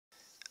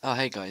Oh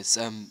hey guys,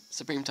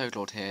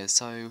 SupremeToadLord here.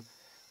 So,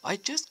 I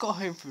just got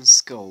home from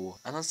school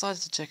and I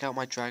decided to check out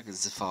my Dragon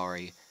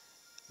Safari,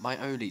 my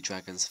only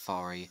Dragon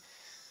Safari,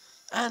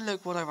 and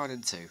look what I run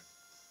into.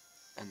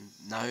 And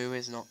no,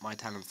 it's not my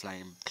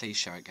Talonflame. Please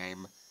show it,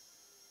 game.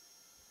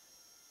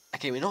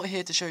 Okay, we're not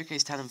here to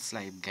showcase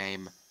Talonflame,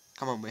 game.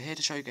 Come on, we're here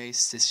to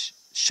showcase this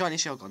shiny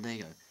Shelgon. There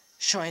you go,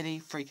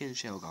 shiny freaking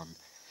Shelgon.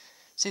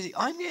 Seriously,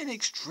 I'm getting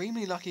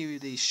extremely lucky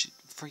with these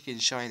freaking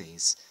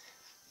shinies.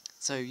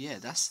 So yeah,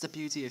 that's the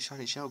beauty of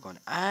shiny Shelgon,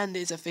 and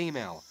it's a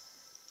female.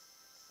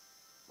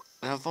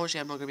 And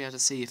unfortunately, I'm not going to be able to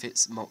see if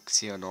it's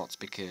Moxie or not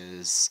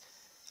because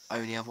I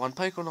only have one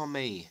Pokemon on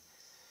me.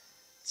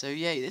 So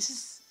yeah,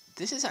 this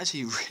is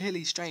actually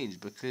really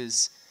strange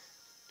because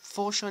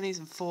 4 shinies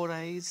in 4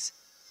 days,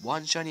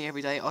 1 shiny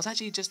every day. I was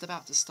actually just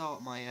about to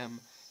start my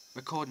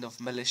recording of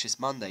Malicious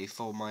Monday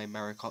for my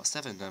Mario Kart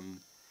 7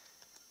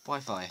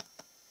 Wi-Fi,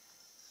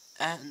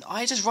 and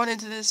I just run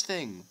into this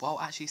thing while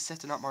actually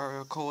setting up my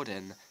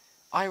recording.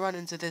 I run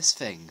into this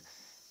thing,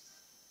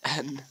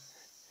 and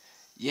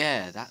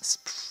yeah, that's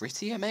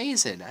pretty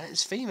amazing, and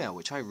it's female,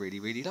 which I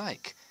really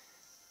like.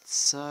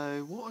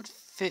 So, what would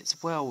fit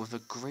well with a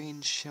green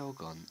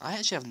Shelgon? I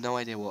actually have no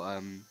idea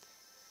what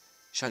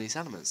shiny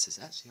Salamence is.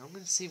 Actually, I'm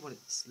gonna see what it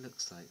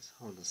looks like.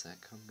 Hold on a sec.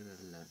 I'm gonna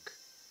look.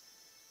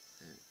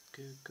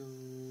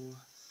 Google.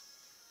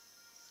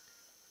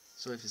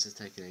 Sorry if this is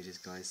taking ages,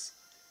 guys.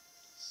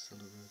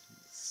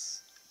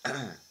 Salamence.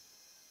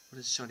 What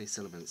does shiny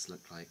Salamence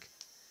look like?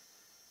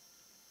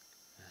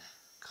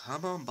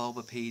 Come on,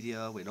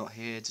 Bulbapedia. We're not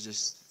here to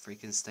just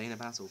freaking stay in a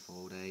battle for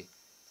all day.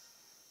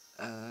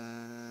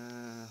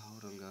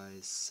 Hold on,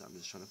 guys. I'm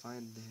just trying to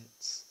find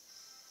it.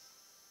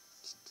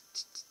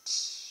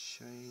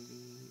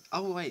 Shiny.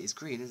 Oh, wait, it's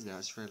green, isn't it? I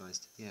just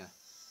realised. Yeah,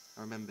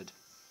 I remembered.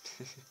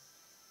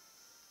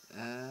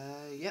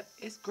 Yep,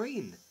 it's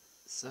green.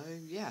 So,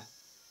 yeah.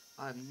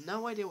 I have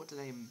no idea what to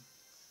name.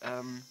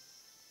 I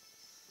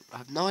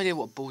have no idea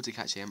what ball to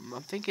catch here.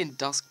 I'm thinking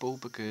Dusk Ball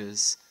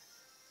because,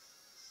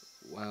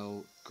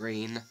 well,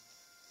 green.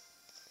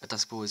 A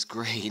Dusk Ball is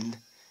green,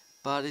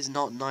 but it's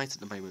not night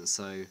at the moment,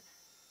 so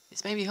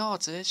it's maybe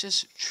hard, so let's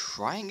just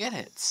try and get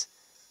it.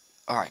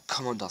 Alright,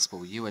 come on, Dusk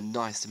Ball. You were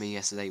nice to me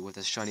yesterday with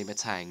a shiny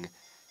Metang.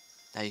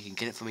 Now you can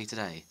get it for me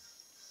today.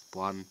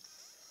 1.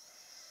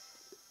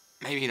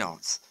 Maybe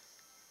not.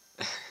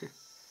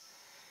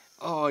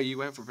 Oh, you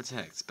went for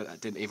Protect, but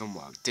that didn't even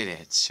work, did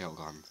it,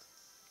 Shelgon?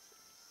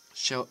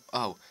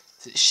 Oh,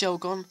 is it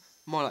Shelgon?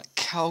 More like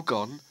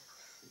Calgon.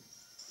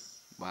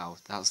 Wow,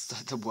 that's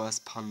the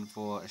worst pun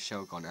for a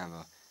Shelgon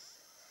ever.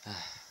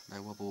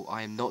 No wobble.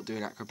 I am not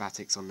doing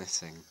acrobatics on this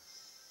thing.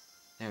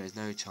 There is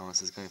no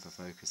chance it's going for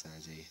focus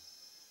energy.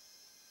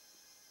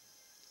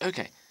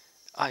 Okay,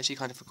 I actually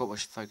kind of forgot what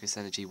focus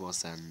energy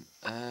was then.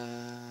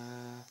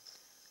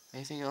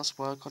 Anything else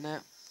work on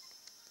it?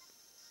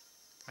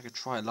 I could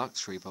try a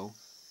luxury ball.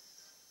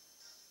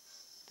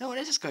 No,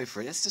 let's just go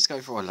for it. Let's just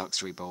go for a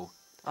luxury ball.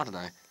 I don't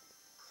know.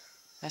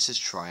 Let's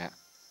just try it.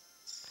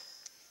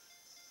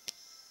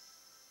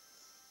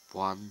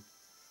 1,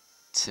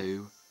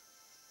 2,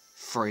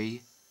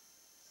 3.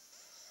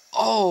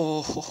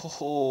 Oh!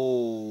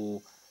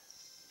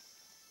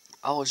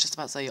 I was just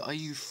about to say, are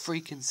you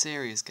freaking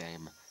serious,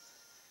 game?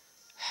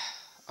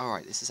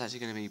 Alright, this is actually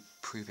going to be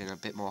proving a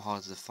bit more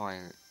harder to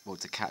find, well,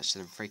 to catch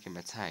than freaking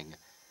Metang.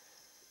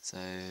 So,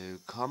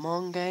 come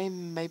on,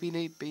 game,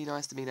 maybe be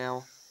nice to me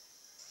now.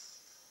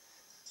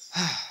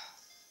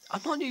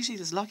 I'm not usually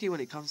this lucky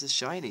when it comes to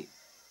shiny.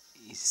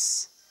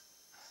 Is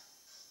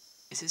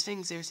this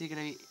thing seriously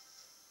going to be...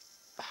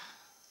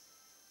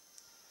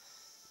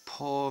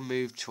 Poor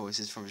move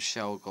choices from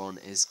Shelgon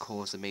is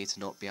causing me to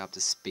not be able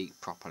to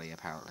speak properly,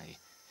 apparently.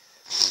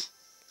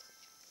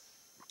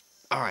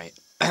 Alright.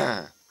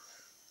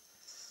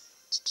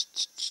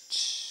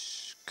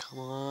 Come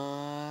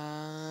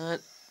on.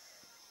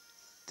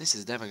 This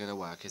is never going to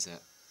work, is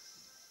it?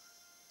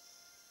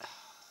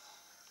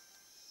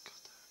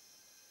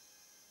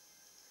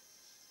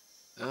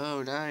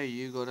 Oh no,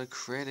 you got a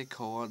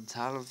critical on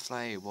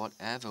Talonflame.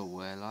 Whatever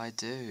will I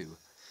do?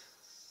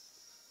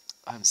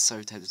 I'm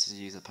so tempted to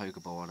use a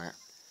Pokeball on it.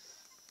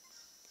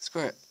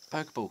 Screw it,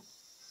 Pokeball.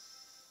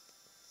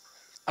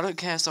 I don't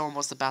care if someone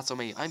wants to battle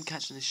me. I'm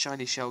catching this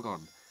shiny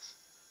Shelgon.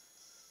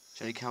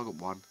 Shiny Calgon.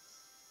 1,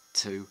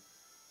 2.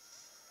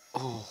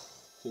 Oh,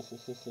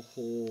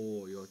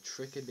 you're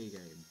tricking me,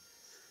 game.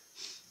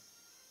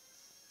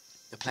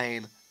 You're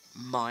playing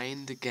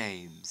mind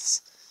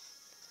games.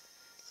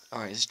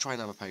 Alright, let's try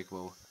another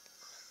Pokeball.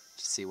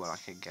 Just see what I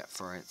can get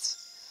for it.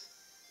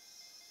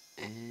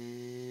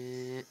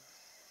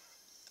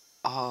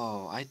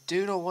 Oh, I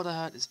do not want to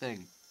hurt this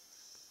thing.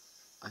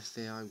 I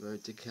fear I'm going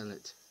to kill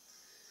it.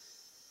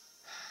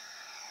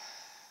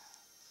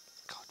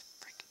 God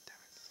freaking damn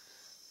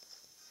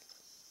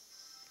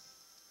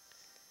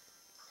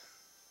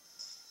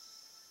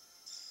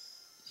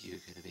it.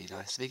 You're going to be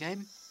nice to me,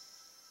 game.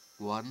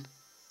 1,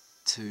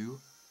 2.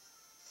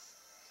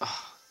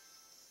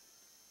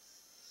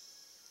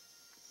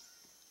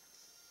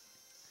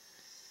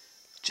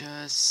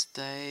 Just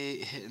stay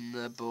hitting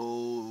the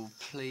ball,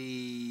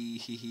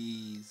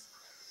 please.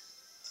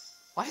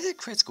 Why is it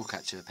critical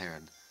capture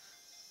appearing?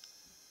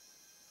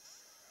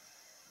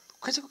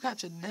 Critical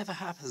capture never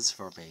happens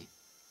for me.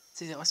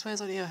 See, I swear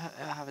it's only ever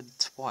happened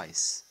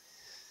twice.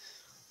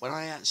 When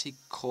I actually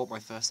caught my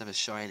first ever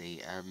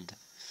shiny and...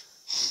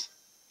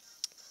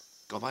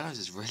 God, my nose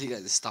is really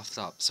getting stuffed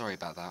up. Sorry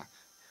about that.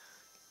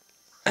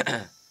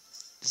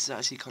 This has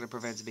actually kind of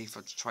prevented me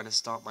from trying to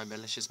start my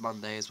Malicious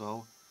Monday as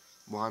well.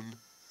 1.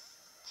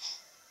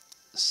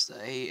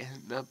 Stay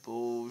in the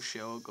ball,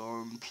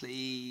 Shelgon,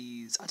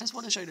 please. I just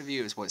want to show the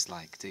viewers what it's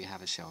like to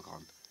have a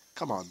Shelgon.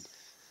 Come on.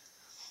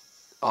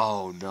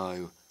 Oh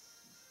no.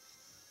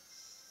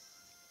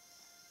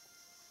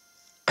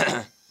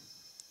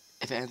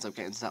 If it ends up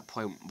getting to that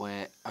point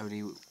where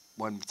only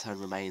one turn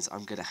remains,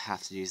 I'm going to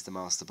have to use the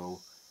Master Ball.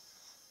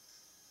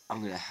 I'm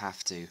going to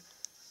have to.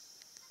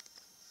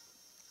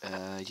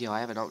 Yeah,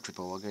 I have an Ultra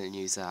Ball, I'm going to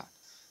use that.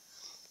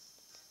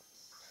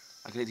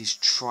 I'm going to at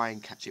least try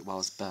and catch it while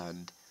it's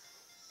burned.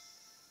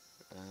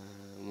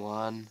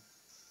 1,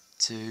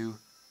 2,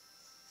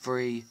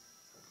 3.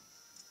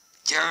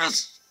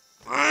 Yes!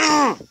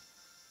 God,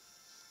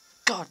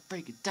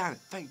 freaking damn it,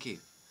 thank you.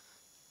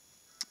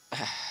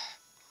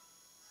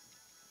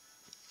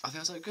 I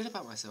feel so good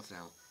about myself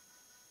now.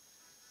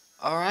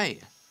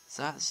 Alright,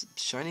 so that's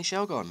Shiny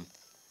Shelgon.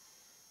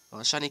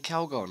 Or Shiny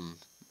Calgon.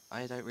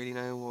 I don't really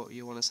know what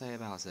you want to say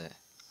about it.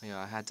 Yeah,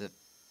 I had to...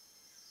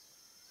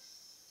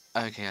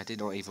 Okay, I did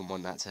not even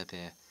want that to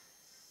appear.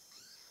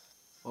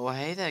 Well,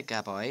 hey there,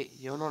 Gabite.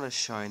 You're not a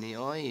shiny,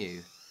 are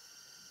you?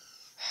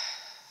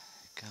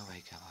 Go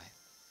away, Gabite.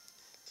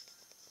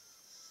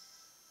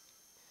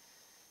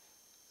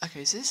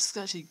 Okay, so this is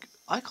actually...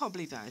 I can't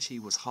believe that actually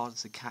was harder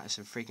to catch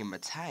than freaking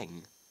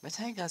Matang.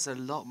 Matang has a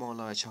lot more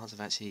lower chance of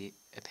actually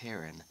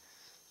appearing.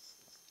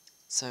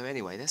 So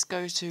anyway, let's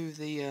go to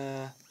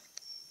the...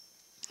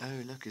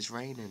 Oh, look, it's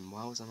raining.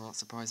 Why was I not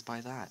surprised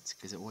by that?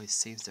 Because it always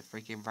seems to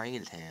freaking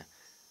rain here.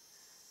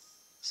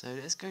 So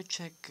let's go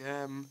check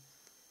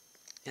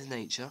his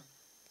nature.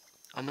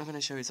 I'm not going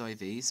to show his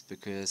IVs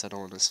because I don't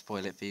want to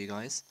spoil it for you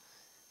guys.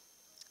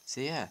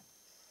 So yeah,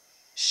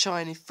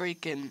 shiny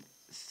freaking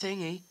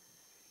thingy.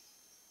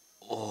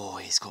 Oh,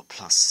 he's got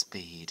plus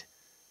speed.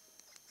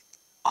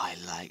 I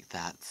like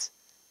that.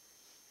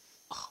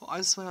 Oh,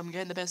 I swear I'm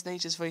getting the best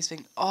natures for his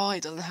thing. Oh,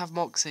 it doesn't have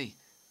Moxie.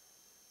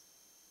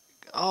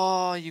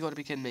 Oh, you got to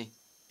be kidding me.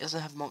 It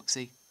doesn't have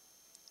Moxie.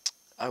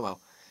 Oh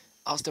well,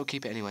 I'll still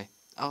keep it anyway.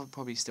 I'll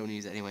probably still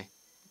use it anyway.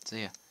 So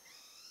yeah.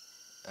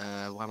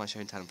 Why am I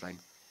showing Talonflame?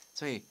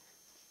 So yeah.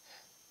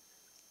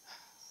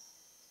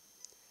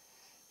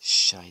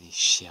 Shiny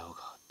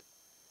Shelgon.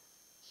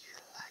 You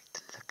like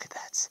to look at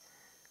that.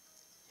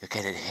 You're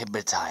getting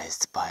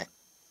hypnotized by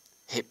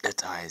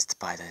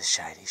the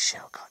shiny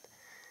Shelgon.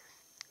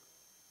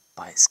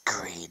 By its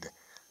green,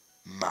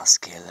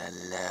 muscular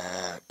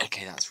look.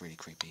 Okay, that's really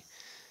creepy.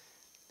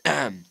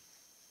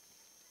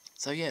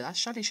 So yeah, that's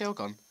shiny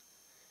Shelgon.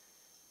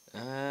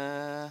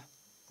 Wanna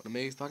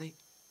move, buddy?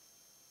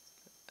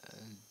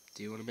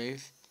 Do you wanna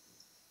move?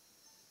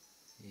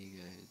 Here you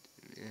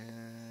go.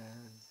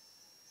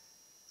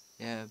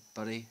 Yeah,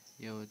 buddy,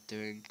 you're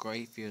doing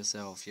great for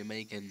yourself. You're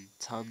making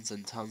tons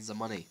and tons of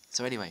money.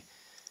 So anyway,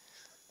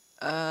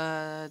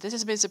 this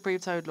has been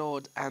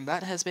SupremeToadLord, and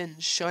that has been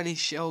Shiny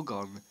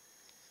Shelgon.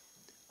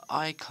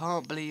 I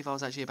can't believe I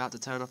was actually about to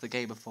turn off the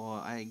game before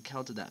I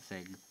encountered that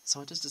thing.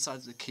 So I just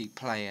decided to keep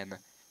playing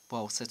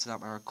while setting up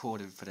my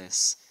recording for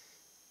this.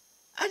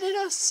 And then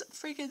I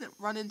freaking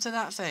run into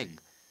that thing.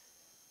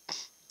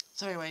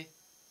 So anyway,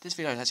 this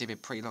video has actually been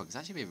pretty long. It's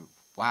actually been,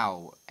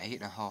 wow,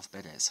 8.5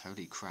 minutes.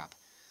 Holy crap.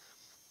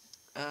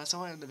 So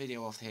I'll end the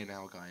video off here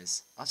now,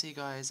 guys. I'll see you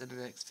guys in the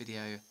next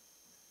video.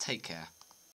 Take care.